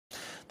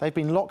They've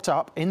been locked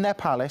up in their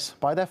palace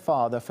by their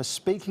father for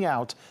speaking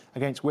out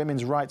against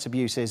women's rights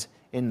abuses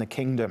in the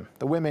kingdom.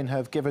 The women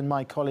have given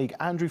my colleague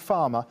Andrew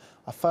Farmer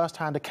a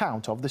first-hand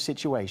account of the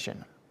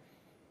situation.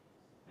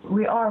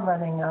 We are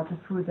running out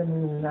of food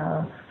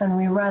and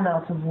we ran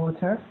out of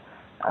water.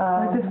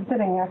 We're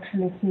distilling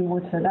actually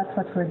seawater. That's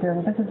what we're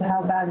doing. This is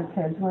how bad it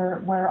is.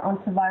 We're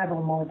on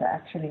survival mode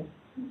actually.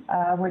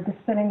 We're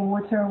distilling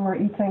water. We're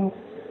eating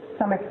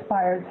some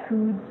expired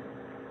foods.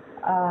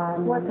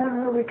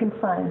 Whatever we can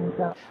find.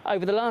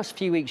 Over the last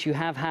few weeks, you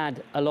have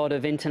had a lot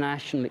of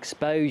international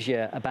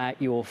exposure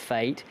about your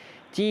fate.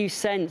 Do you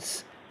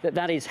sense that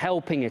that is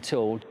helping at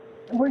all?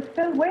 We're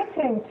still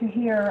waiting to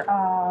hear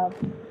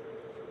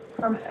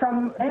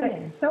from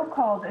the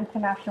so-called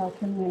international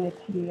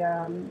community,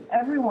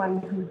 everyone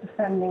who's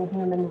defending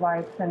human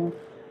rights and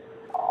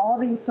all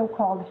these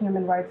so-called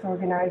human rights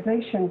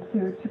organizations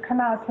to come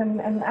out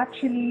and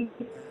actually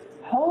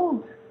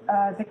hold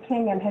the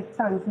king and his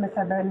sons,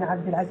 Mr. bin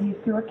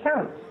Abdulaziz, to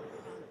account.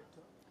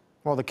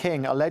 Well, the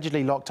king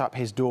allegedly locked up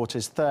his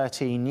daughters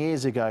 13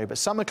 years ago, but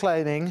some are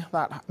claiming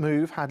that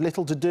move had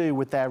little to do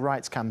with their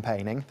rights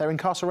campaigning. Their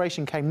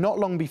incarceration came not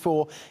long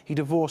before he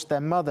divorced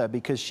their mother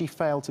because she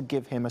failed to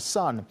give him a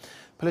son.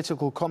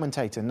 Political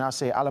commentator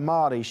Nasser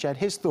Al-Amari shared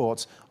his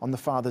thoughts on the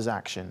father's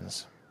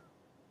actions.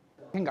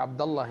 King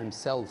Abdullah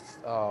himself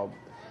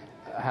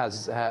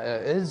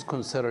is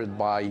considered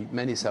by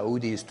many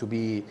Saudis to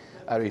be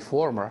a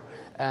reformer,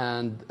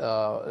 and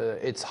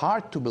it's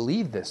hard to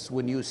believe this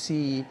when you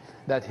see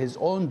that his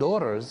own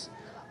daughters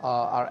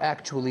are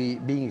actually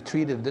being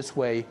treated this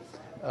way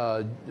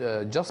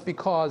just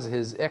because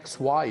his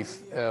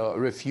ex-wife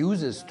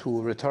refuses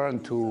to return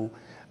to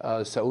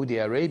Saudi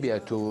Arabia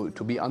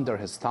to be under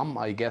his thumb,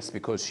 I guess,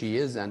 because she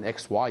is an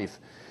ex-wife.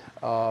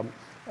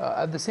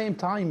 At the same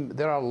time,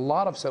 there are a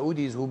lot of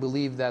Saudis who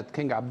believe that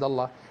King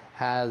Abdullah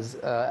has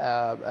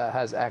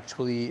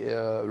actually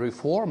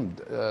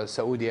reformed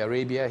Saudi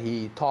Arabia.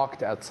 He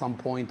talked at some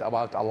point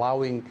about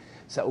allowing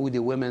Saudi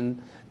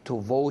women to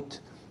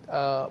vote,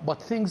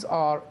 but things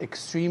are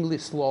extremely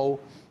slow.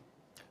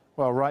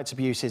 Well, rights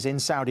abuses in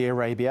Saudi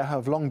Arabia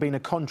have long been a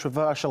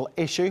controversial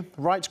issue.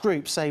 Rights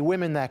groups say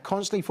women there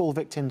constantly fall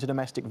victim to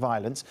domestic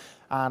violence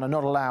and are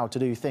not allowed to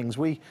do things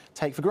we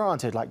take for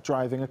granted, like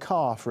driving a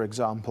car, for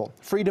example.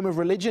 Freedom of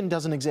religion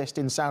doesn't exist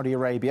in Saudi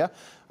Arabia,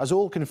 as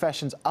all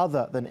confessions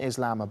other than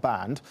Islam are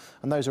banned,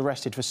 and those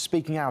arrested for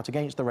speaking out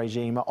against the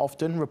regime are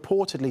often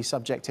reportedly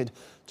subjected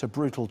to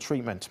brutal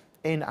treatment.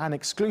 In an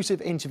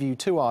exclusive interview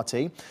to RT,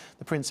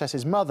 the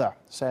princess's mother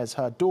says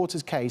her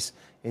daughter's case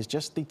is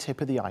just the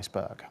tip of the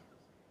iceberg.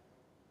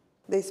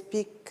 They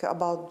speak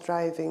about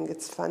driving,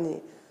 it's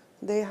funny.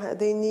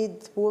 They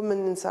need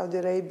women in Saudi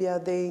Arabia,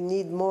 they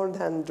need more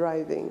than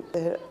driving.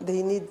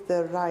 They need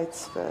their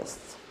rights first.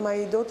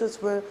 My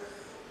daughters were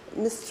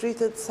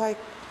mistreated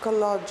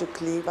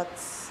psychologically, but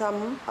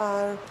some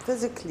are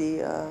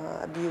physically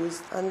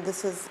abused. And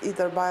this is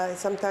either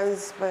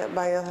sometimes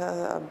by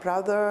a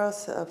brother,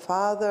 a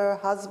father,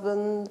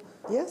 husband.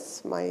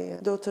 Yes, my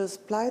daughter's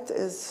plight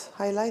is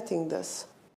highlighting this.